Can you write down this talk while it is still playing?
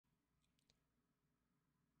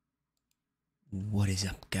What is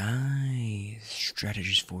up, guys?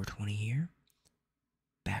 Strategist 420 here,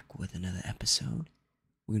 back with another episode.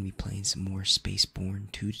 We're going to be playing some more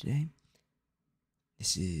SpaceBourne 2 today.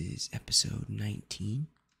 This is episode 19,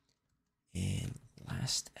 and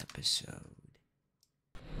last episode...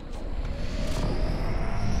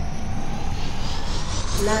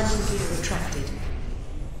 Landing gear retracted.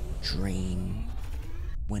 Drane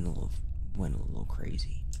went a little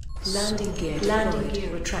crazy. Landing gear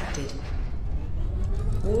retracted.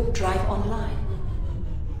 Warp drive online.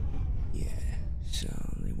 Yeah, so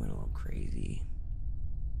they went a little crazy.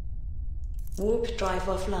 Warp drive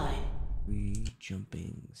offline. We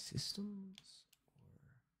jumping systems? Or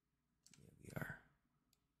yeah, we are.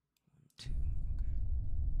 1, 2. Okay.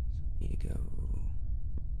 So we need to go.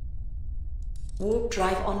 Warp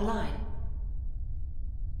drive online.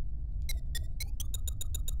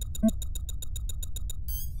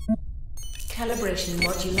 Calibration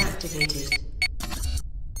module activated.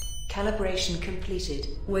 Calibration completed.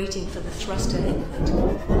 Waiting for the thruster input.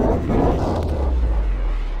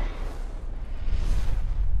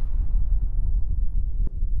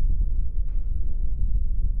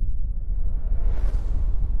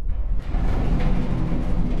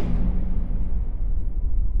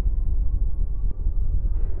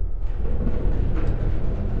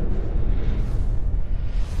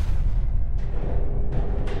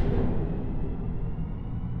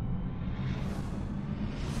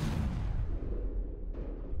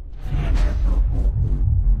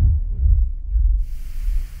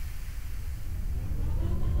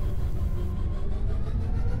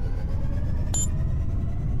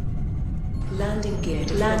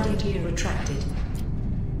 Landing gear retracted.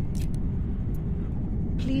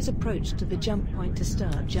 Please approach to the jump point to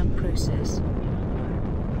start jump process.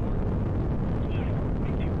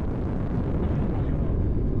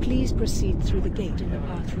 Please proceed through the gate in the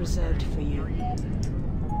path reserved for you.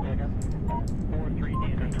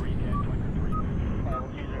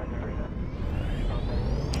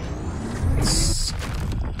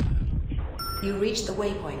 You reached the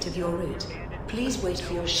waypoint of your route. Please wait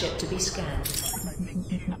for your ship to be scanned.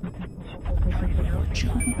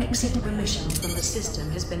 Exit permission from the system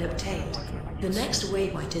has been obtained. The next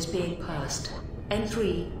waypoint is being passed.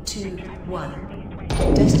 N3, 2, 1.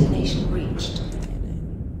 Destination reached.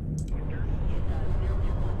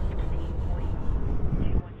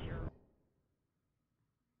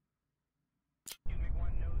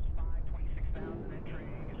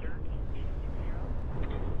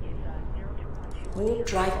 Warp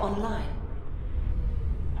drive online.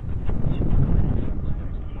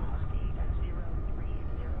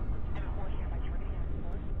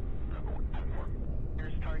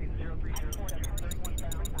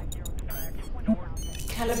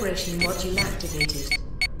 Calibration module activated.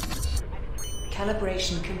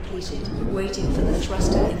 Calibration completed. Waiting for the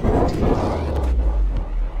thruster input.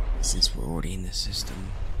 Since we're already in the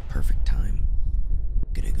system, perfect time.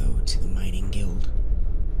 Gonna go to the mining guild.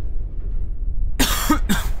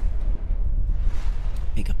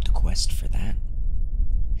 Pick up the quest for that.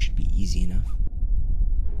 Should be easy enough.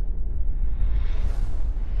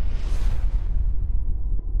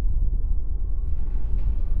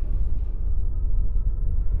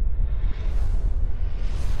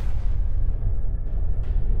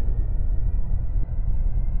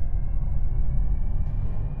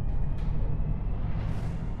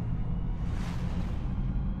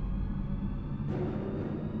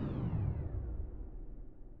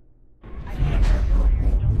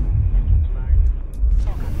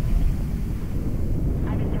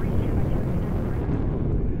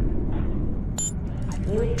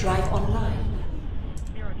 Warp drive online.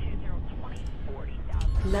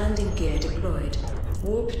 Landing gear deployed.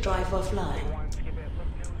 Warp drive offline.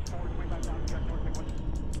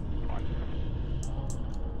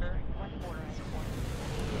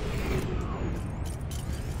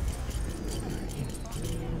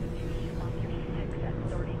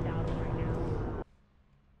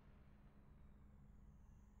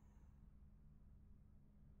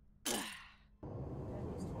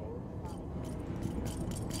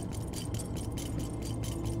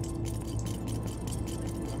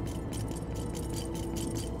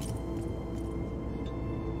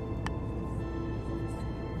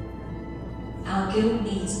 Our guild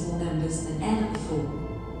needs more members than ever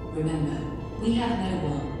before. Remember, we have no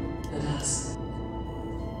one but us.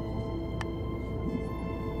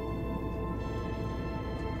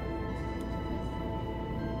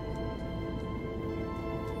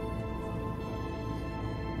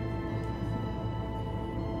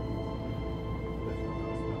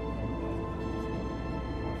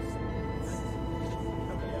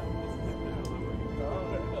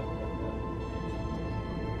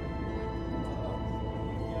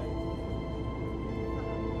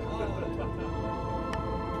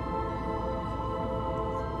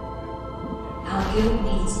 Our guild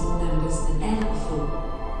needs more members than ever before.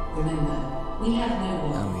 Remember, we have no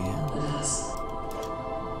one but us.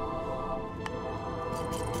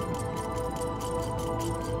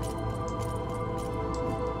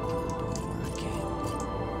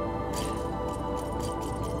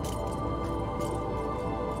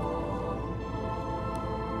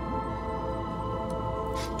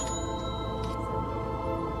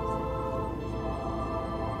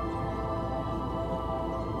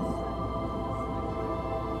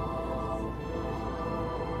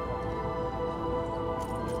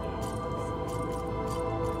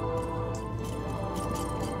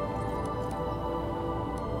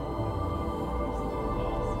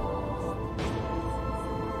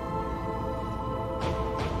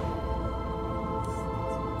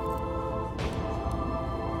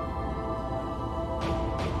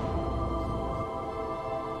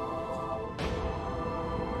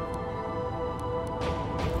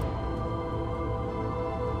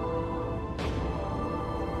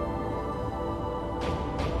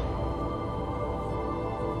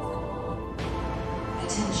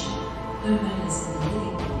 Attention, homeowners in the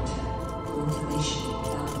living quarter. For information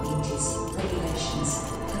about communities, regulations,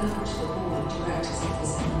 code to the Board of Directors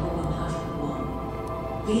Office at number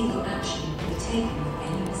 101. Legal action will be taken for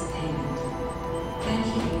any mispayment. Thank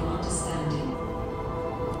you for your understanding.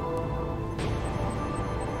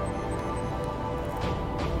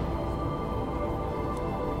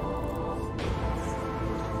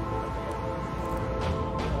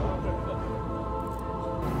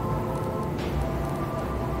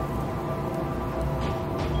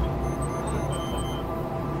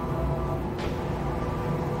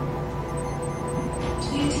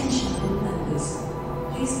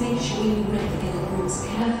 Please make sure you read the guild rules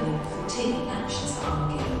carefully before taking actions for our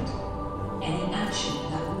guild. Any action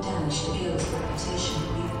that will damage the guild's reputation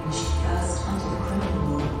will be punished first under the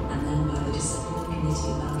criminal law and then by the disciplinary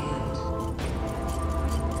committee of our guild.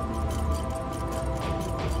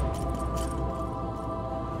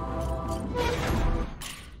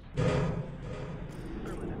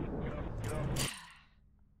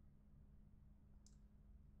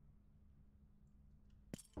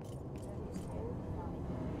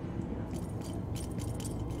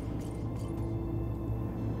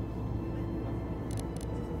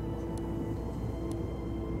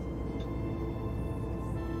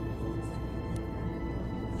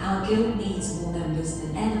 Our guild needs more members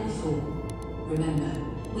than ever before. Remember,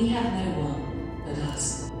 we have no one but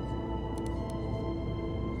us.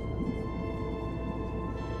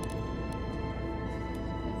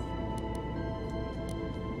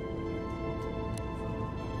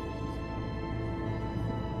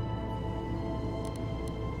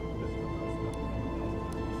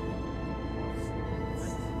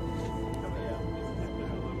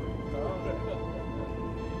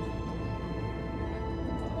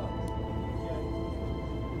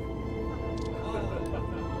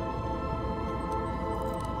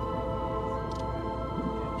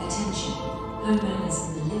 Attention, homeowners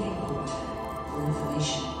in the living quarter. For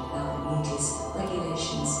information about communities,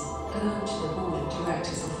 regulations, go to the Board of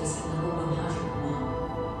Directors Office at number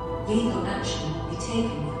 101. Legal action will be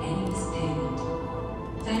taken for any mispayment.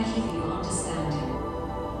 Thank you for your understanding.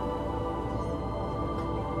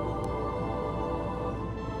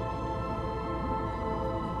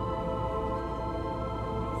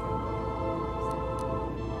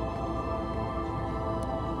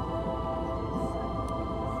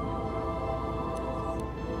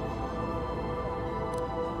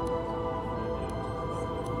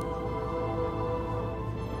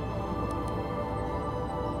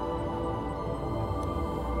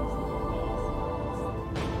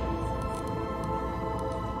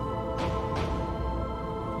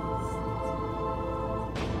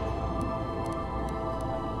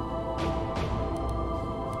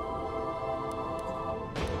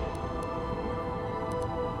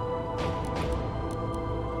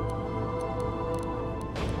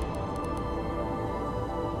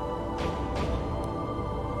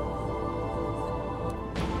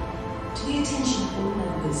 To the attention of all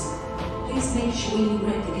members, please make sure you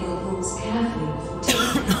read the guild rules carefully before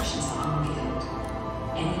taking actions for our guild.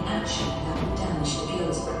 Any action that will damage the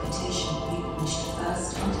guild's reputation will be punished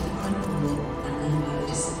first under the criminal law and then by the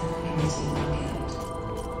disciplinary committee of our guild.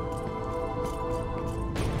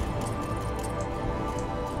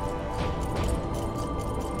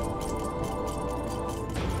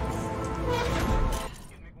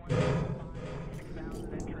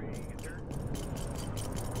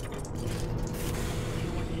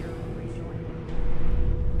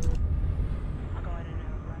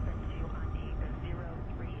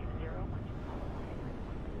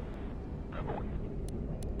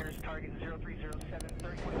 Target 0306.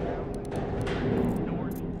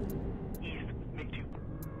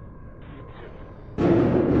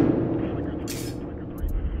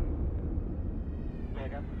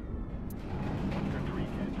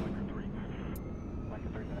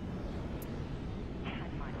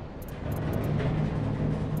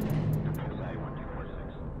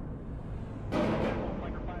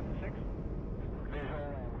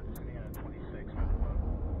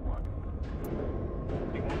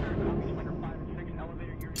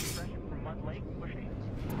 Lake, pushing.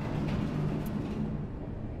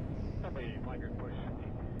 Somebody migrant push.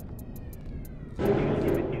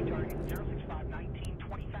 New target 065 19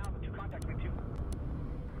 20,000. Two contacts with two.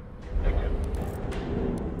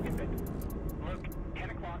 Look, 10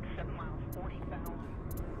 o'clock, 7 miles, 40,000.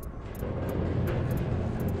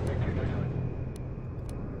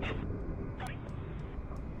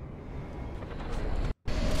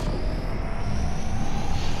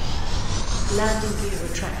 Landing gear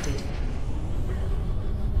retracted.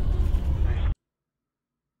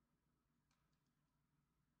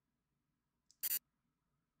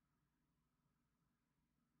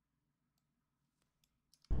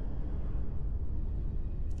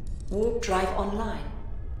 Warp drive online.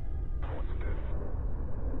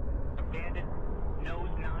 Abandoned. Nose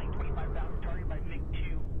 9, 25,000. Target by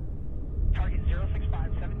MiG-2. Target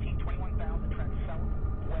 065 17 21,000. Track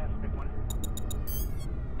southwest, MiG-1.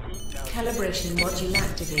 Calibration module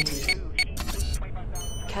activated.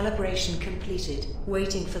 Calibration completed.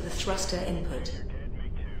 Waiting for the thruster input.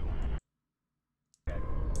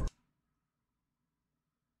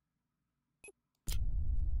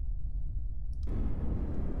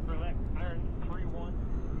 Iron 3-1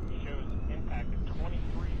 shows impact of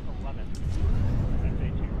 2311. That's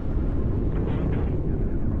A2.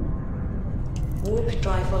 Warp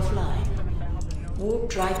drive offline. Warp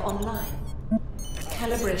drive online.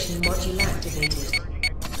 Calibration module activated.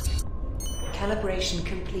 Calibration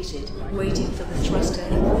completed. Waiting for the thruster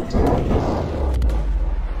input.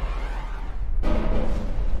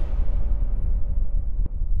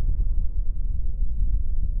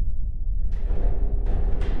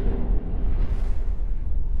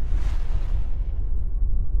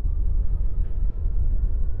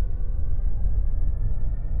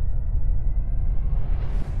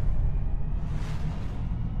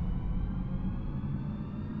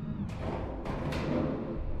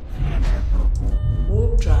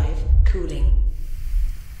 Warp drive cooling.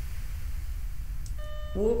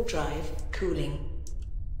 Warp drive cooling.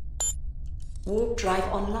 Warp drive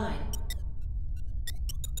online.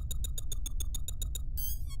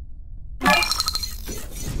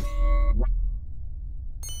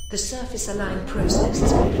 The surface align process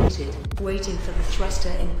is completed. Waiting for the thruster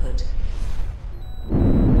input.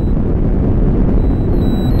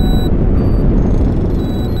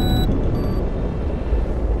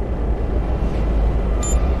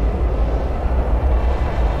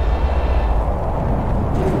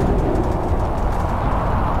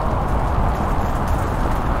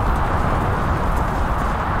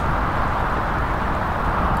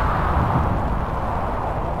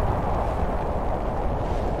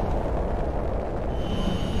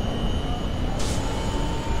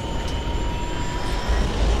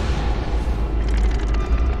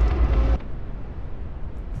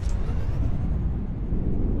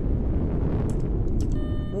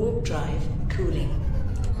 Warp drive cooling.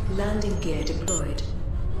 Landing gear deployed.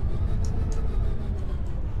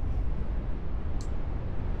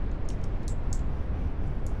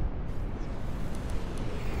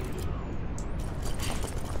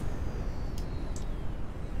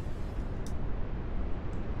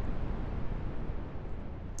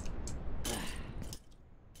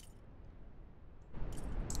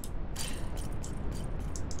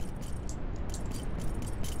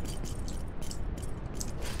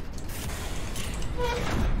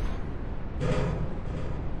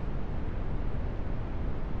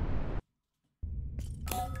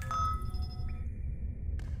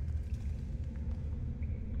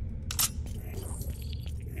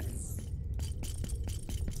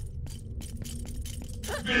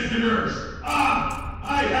 Visitors!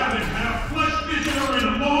 I haven't had a flesh visitor in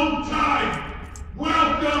a long time!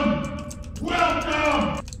 Welcome!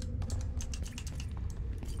 Welcome!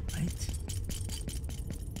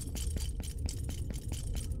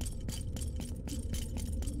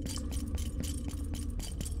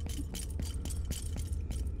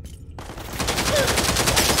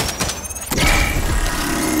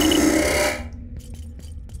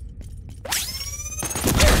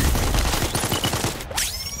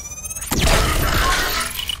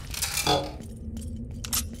 What?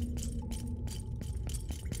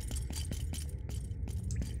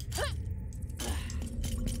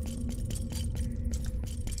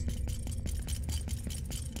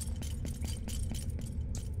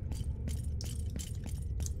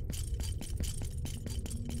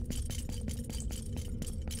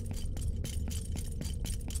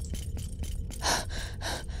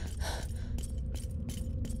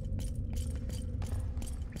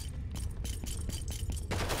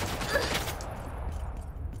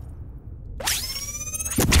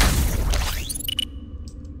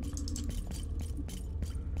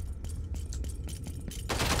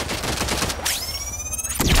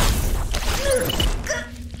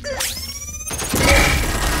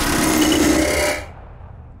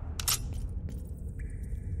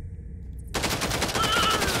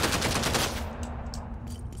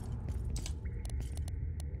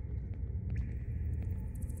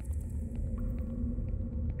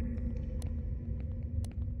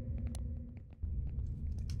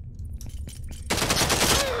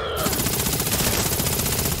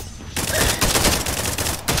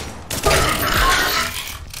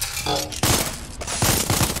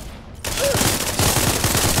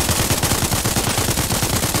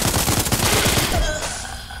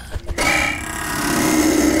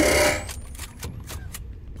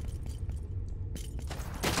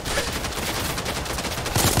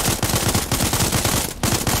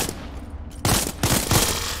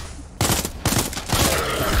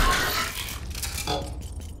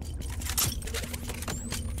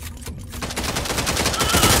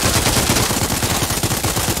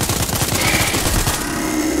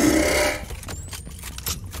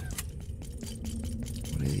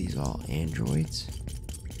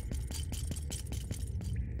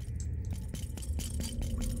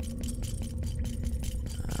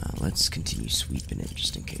 let's continue sweeping it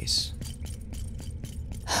just in case.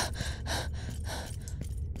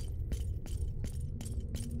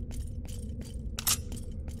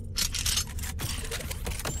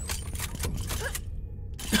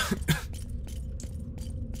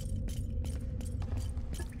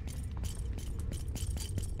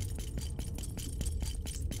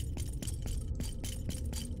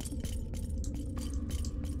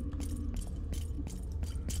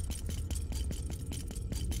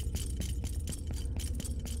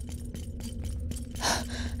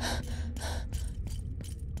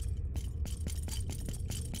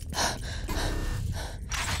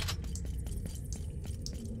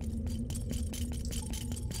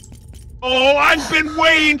 Oh, I've been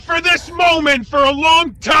waiting for this moment for a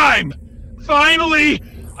long time! Finally,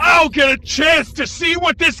 I'll get a chance to see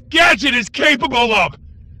what this gadget is capable of!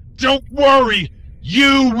 Don't worry,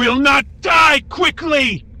 you will not die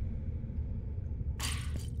quickly!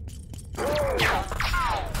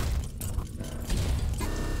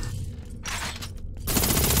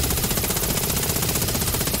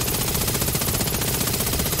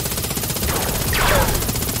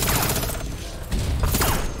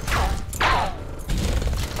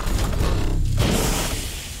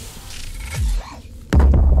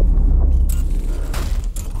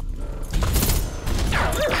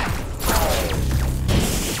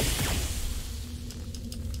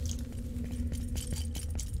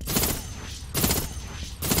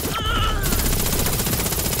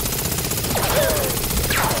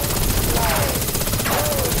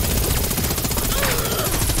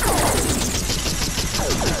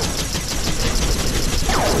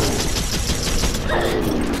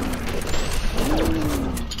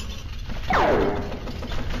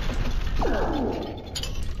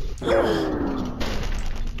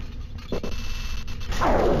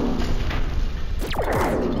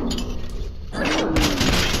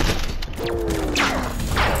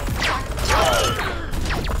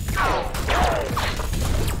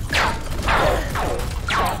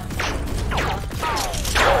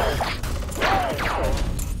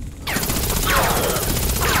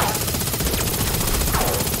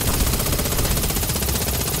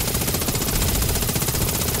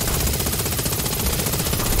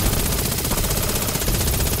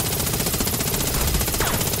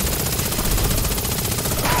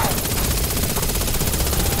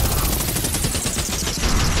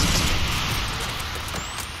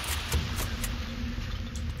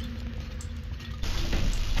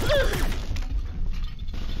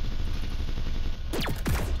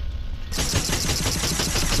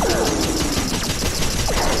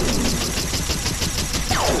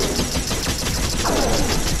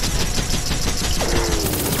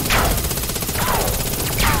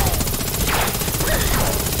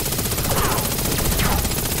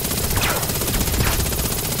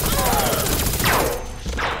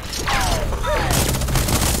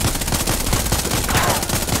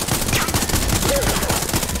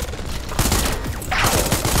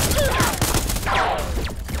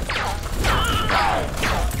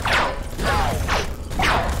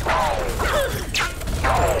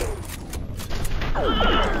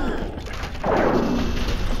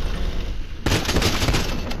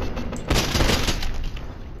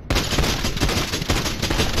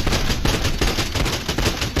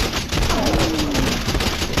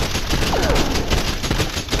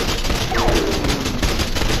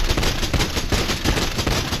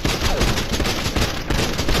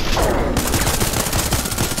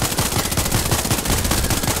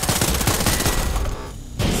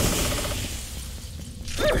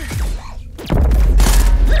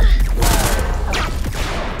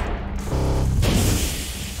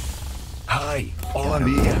 I'm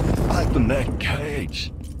here. Open that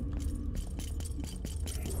cage.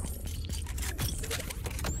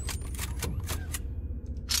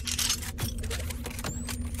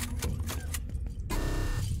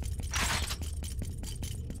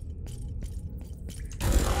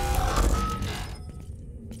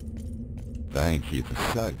 Thank you for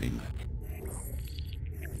saving me.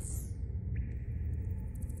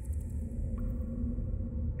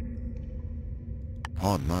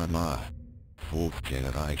 On my fourth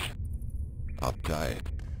generation. Updated.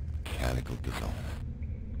 Mechanical design.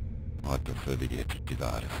 I prefer the executive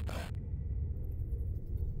artist though.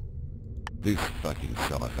 This fucking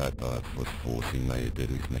psychopath was forcing me to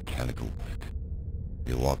do his mechanical work.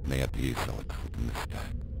 He locked me up here so I couldn't escape.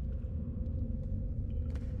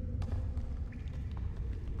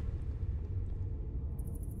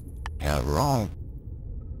 How wrong?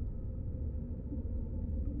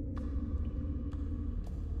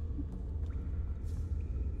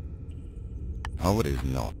 Oh, it is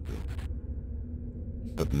not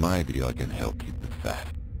good. but maybe I can help you with that.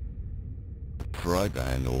 The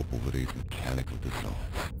program over his mechanical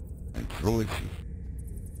designs, and choices.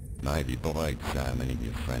 Maybe by examining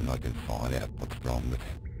your friend I can find out what's wrong with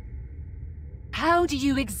him. How do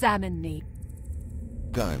you examine me?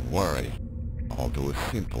 Don't worry, I'll do a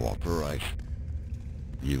simple operation.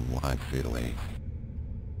 You won't feel anything.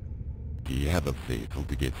 Do you have a vehicle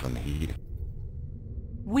to get from here?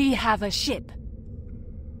 We have a ship.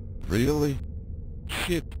 Really?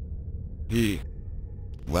 Ship? Here?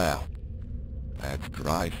 Wow. That's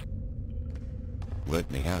great. Let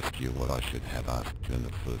me ask you what I should have asked you in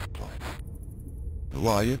the first place. Who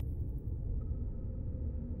are you?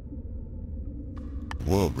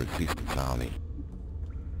 World Resistance Army.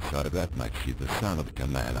 So that makes you the son of the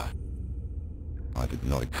commander. I did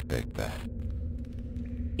not expect that.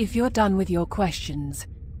 If you're done with your questions,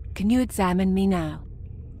 can you examine me now?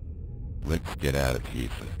 Let's get out of here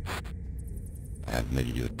first. Add me to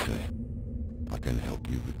your team. I can help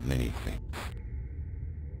you with many things.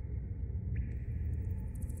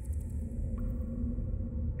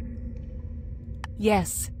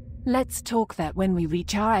 Yes, let's talk that when we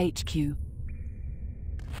reach our HQ.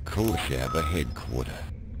 Of course you have a headquarter.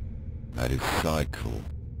 That is so cool.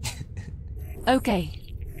 Okay,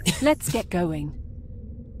 let's get going.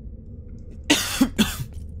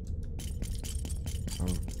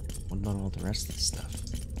 What about all the rest of the stuff?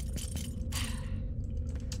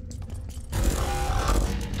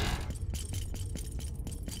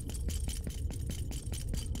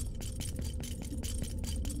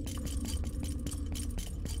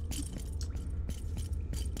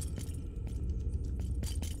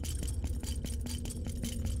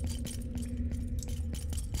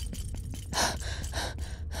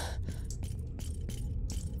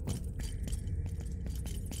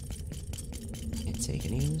 Take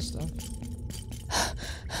any of this stuff?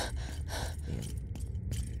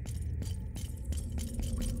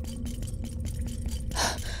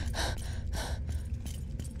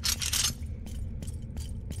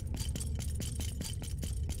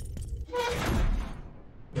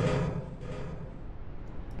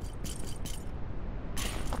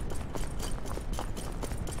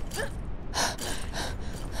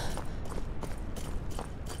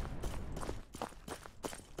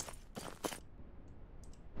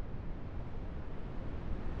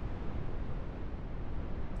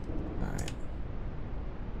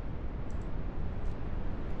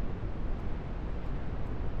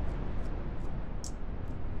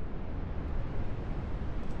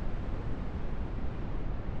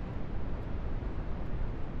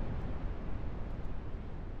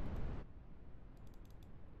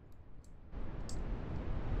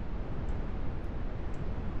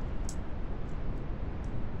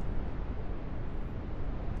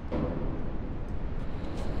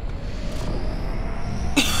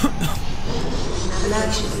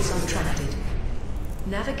 Navigation is untracted.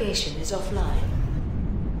 Navigation is offline.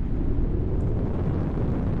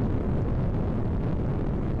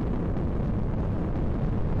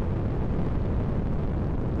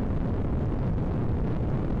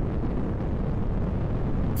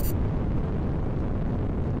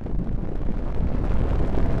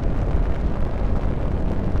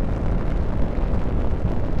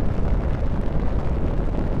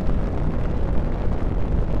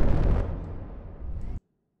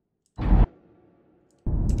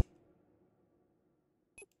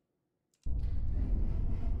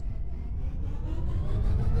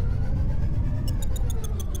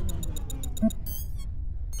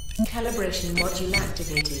 Calibration module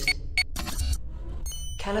activated.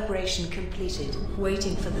 Calibration completed.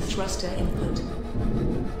 Waiting for the thruster input.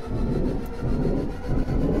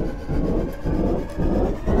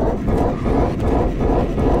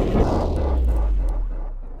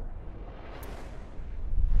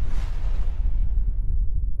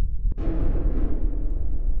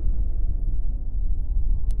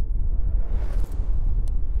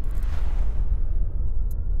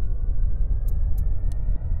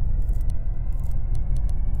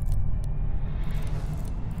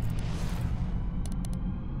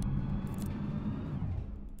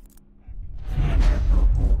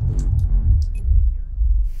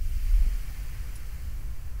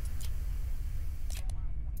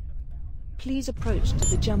 Please approach to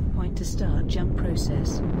the jump point to start jump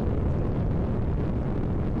process.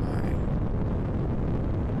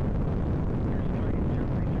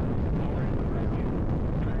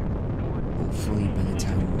 Hopefully by the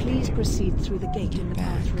time Please proceed through the gate in the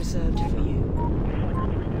path reserved for you.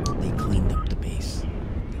 they cleaned up the base.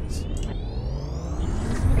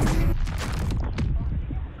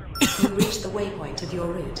 You reach the waypoint of your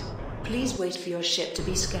route. Please wait for your ship to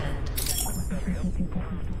be scanned.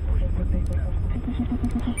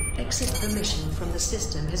 Exit permission from the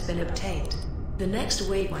system has been obtained. The next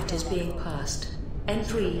waypoint is being passed. In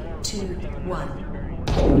 3, 2, 1.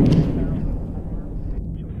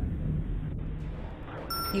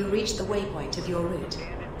 You reach the waypoint of your route.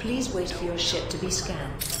 Please wait for your ship to be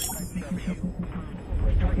scanned.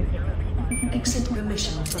 Exit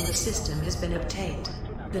permission from the system has been obtained.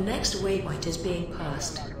 The next waypoint is being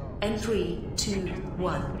passed. In 3, 2,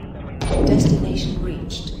 1. Destination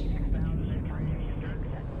reached.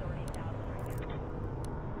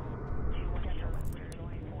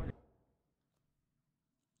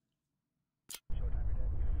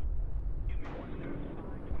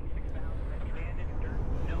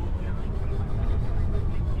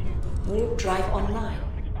 Warp drive online.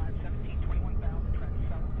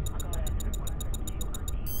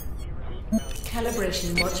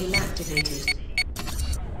 Calibration module activated.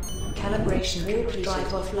 Calibration warp drive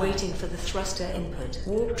offline. Waiting for the thruster input.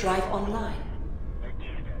 Warp drive online.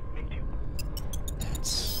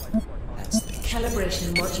 That's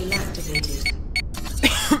Calibration module activated.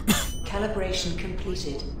 Calibration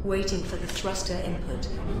completed. Waiting for the thruster input.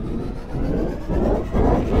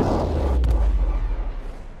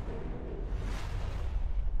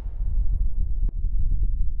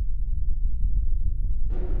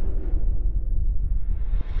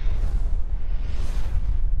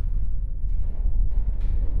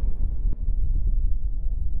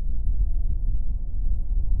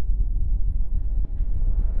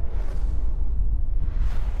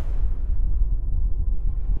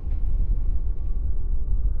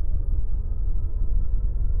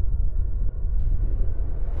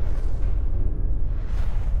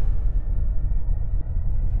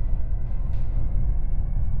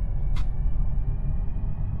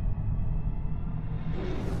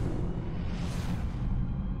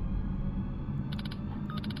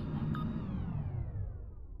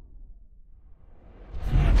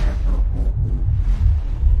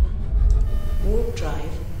 Warp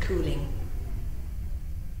drive cooling.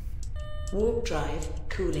 Warp drive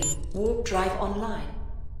cooling. Warp drive online.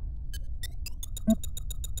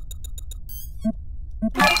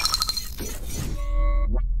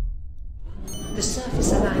 The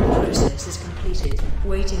surface align process is completed.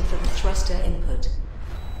 Waiting for the thruster input.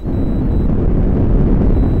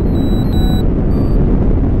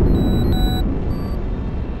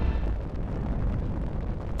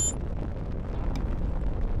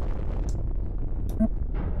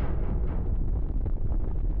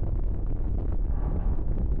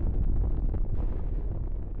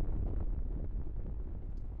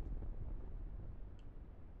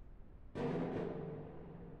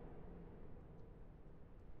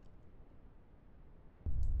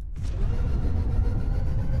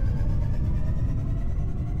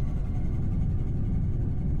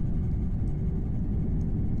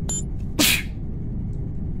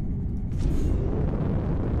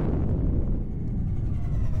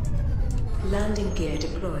 Landing gear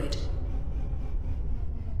deployed.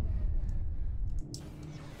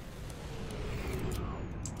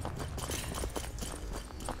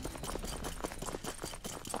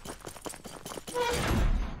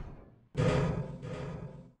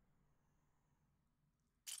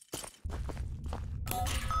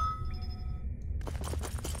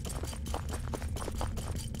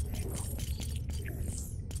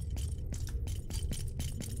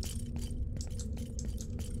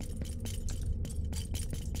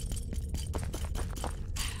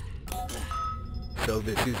 So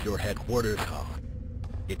this is your headquarters, huh?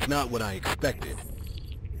 It's not what I expected.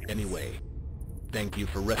 Anyway, thank you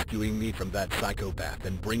for rescuing me from that psychopath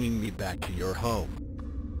and bringing me back to your home.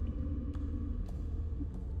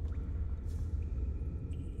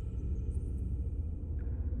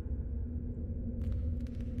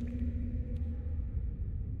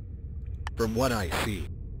 From what I see,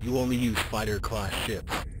 you only use fighter-class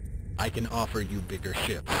ships. I can offer you bigger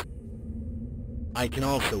ships. I can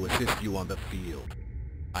also assist you on the field.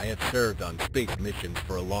 I have served on space missions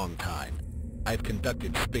for a long time. I've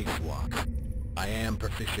conducted spacewalks. I am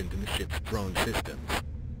proficient in the ship's drone systems.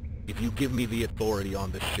 If you give me the authority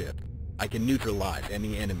on the ship, I can neutralize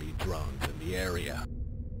any enemy drones in the area.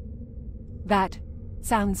 That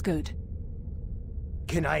sounds good.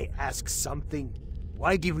 Can I ask something?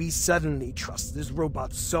 Why do we suddenly trust this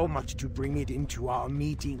robot so much to bring it into our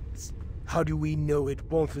meetings? How do we know it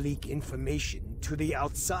won't leak information to the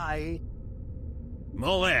outside?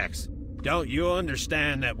 Molex, don't you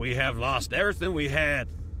understand that we have lost everything we had?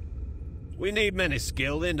 We need many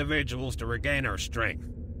skilled individuals to regain our strength.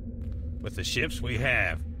 With the ships we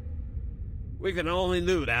have, we can only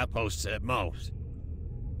loot outposts at most.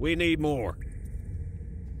 We need more.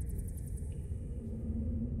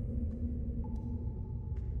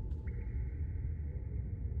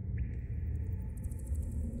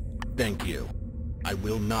 Thank you. I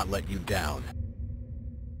will not let you down.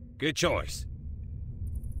 Good choice.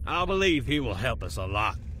 I believe he will help us a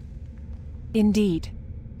lot. Indeed.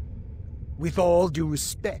 With all due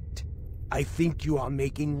respect, I think you are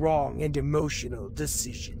making wrong and emotional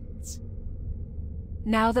decisions.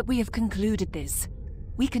 Now that we have concluded this,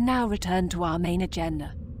 we can now return to our main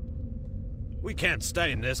agenda. We can't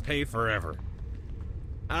stay in this cave forever.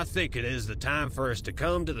 I think it is the time for us to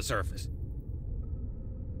come to the surface.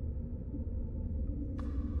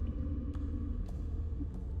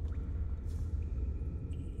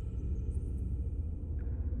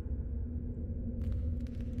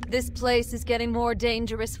 This place is getting more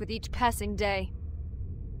dangerous with each passing day.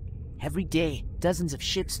 Every day, dozens of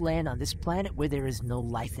ships land on this planet where there is no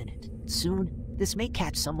life in it. Soon, this may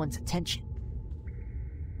catch someone's attention.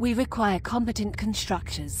 We require competent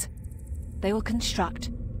constructors. They will construct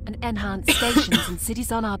and enhance stations and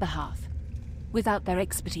cities on our behalf. Without their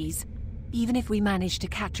expertise, even if we manage to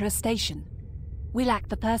capture a station, we lack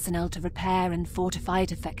the personnel to repair and fortify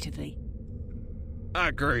it effectively. I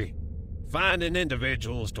agree. Finding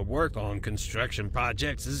individuals to work on construction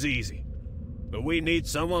projects is easy. But we need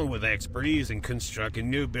someone with expertise in constructing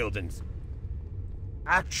new buildings.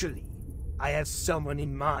 Actually, I have someone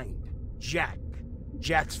in mind. Jack.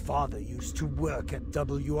 Jack's father used to work at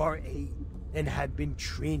WRA and had been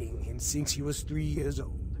training him since he was 3 years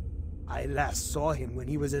old. I last saw him when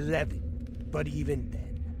he was 11, but even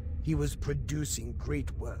then, he was producing great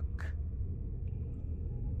work.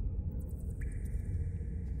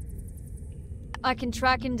 I can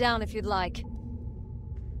track him down if you'd like.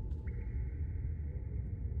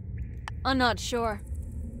 I'm not sure,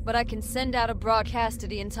 but I can send out a broadcast to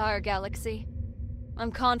the entire galaxy.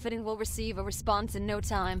 I'm confident we'll receive a response in no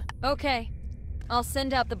time. Okay, I'll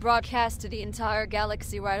send out the broadcast to the entire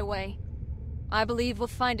galaxy right away. I believe we'll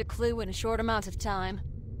find a clue in a short amount of time.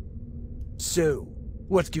 So,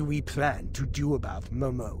 what do we plan to do about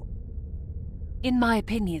Momo? In my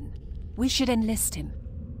opinion, we should enlist him.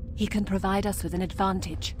 He can provide us with an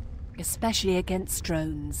advantage, especially against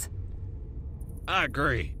drones. I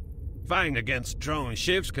agree. Fighting against drone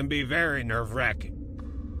ships can be very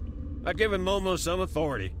nerve-wracking. By giving Momo some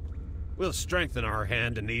authority, we'll strengthen our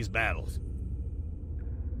hand in these battles.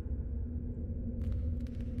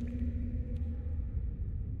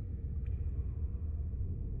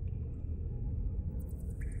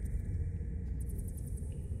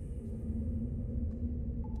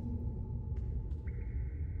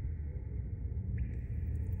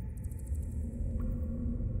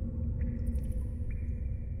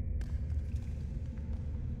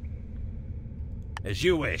 As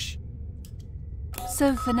you wish.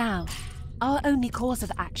 So for now, our only course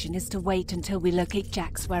of action is to wait until we locate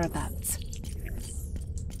Jack's whereabouts.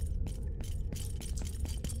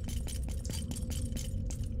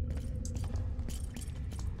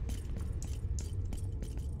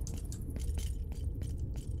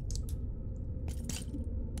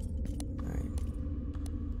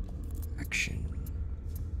 Action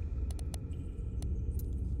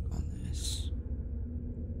on this.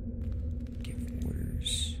 Give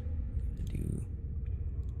orders. Do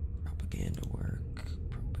propaganda work.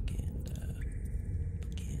 Propaganda.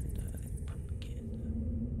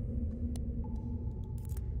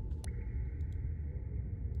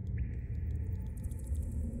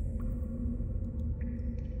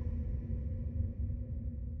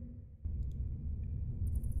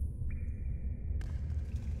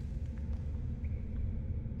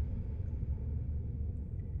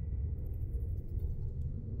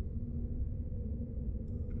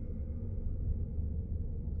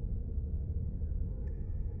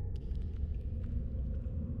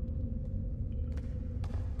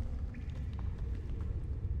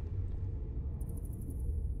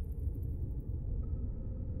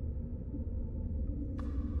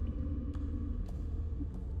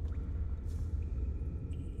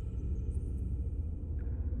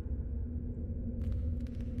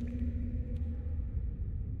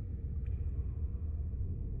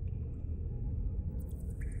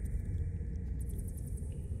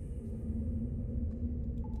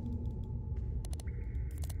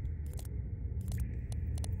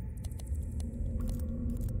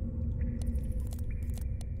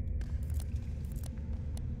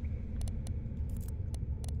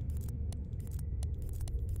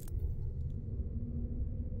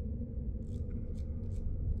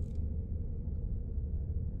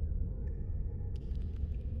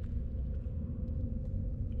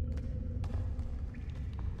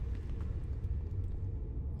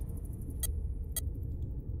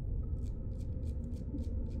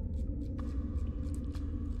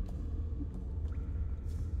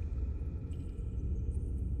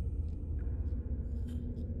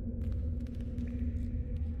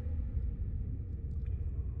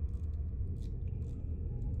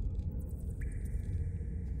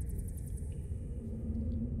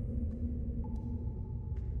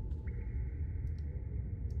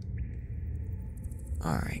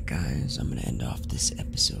 Alright, guys, I'm gonna end off this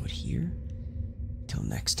episode here. Till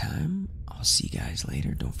next time, I'll see you guys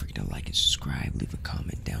later. Don't forget to like and subscribe, leave a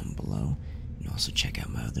comment down below, and also check out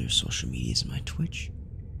my other social medias and my Twitch.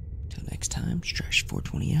 Till next time,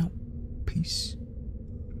 Strash420 out. Peace.